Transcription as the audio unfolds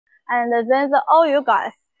and then the oil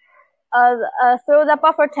gas through the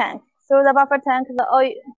buffer tank. Through the buffer tank, the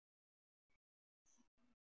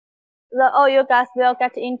oil gas will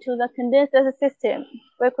get into the condenser system.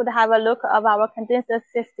 We could have a look of our condenser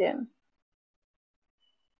system.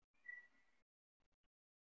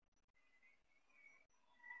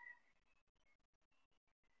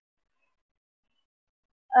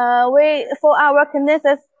 For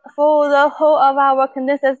the whole of our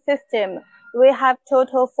condenser system, we have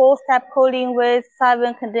total 4-step cooling with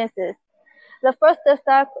 7 condensers. The first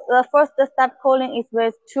step cooling is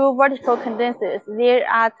with 2 vertical condensers. There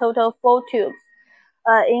are total 4 tubes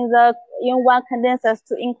in one condenser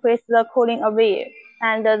to increase the cooling area.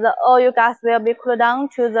 And the oil gas will be cooled down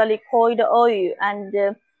to the liquid oil and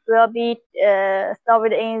will be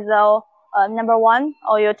stored in the number 1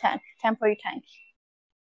 oil tank, temporary tank.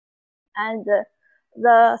 And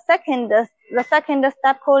the second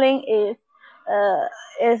step cooling is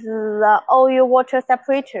the oil water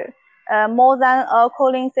separator. More than a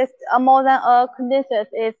cooling system, more than a condenser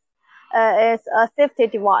is a safety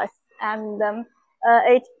device, and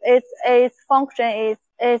its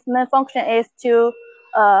main function is to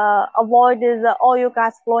avoid the oil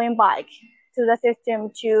gas flowing back to the system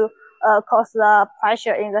to cause the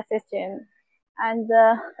pressure in the system. And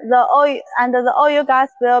the oil gas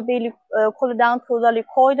will be cooled down to the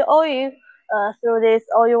liquid oil through this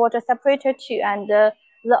oil water separator too, and the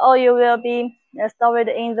oil will be stored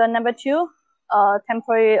in the number 2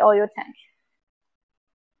 temporary oil tank.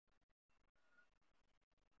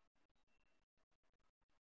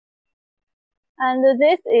 And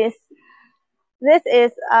this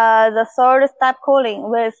is the third step cooling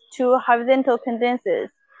with 2 horizontal condensers.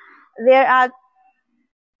 There are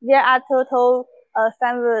total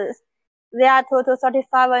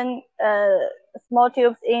 37 small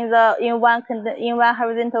tubes in one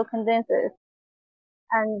horizontal condenser,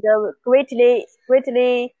 and greatly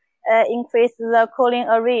increase the cooling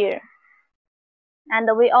area. And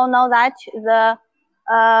we all know that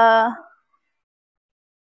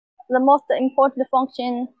the most important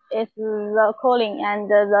function is the cooling, and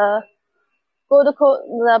the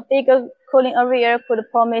bigger cooling area could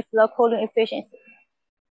promise the cooling efficiency.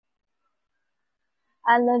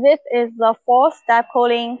 And this is the 4th step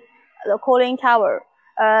cooling, the cooling tower.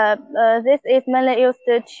 This is mainly used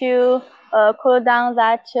to cool down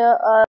that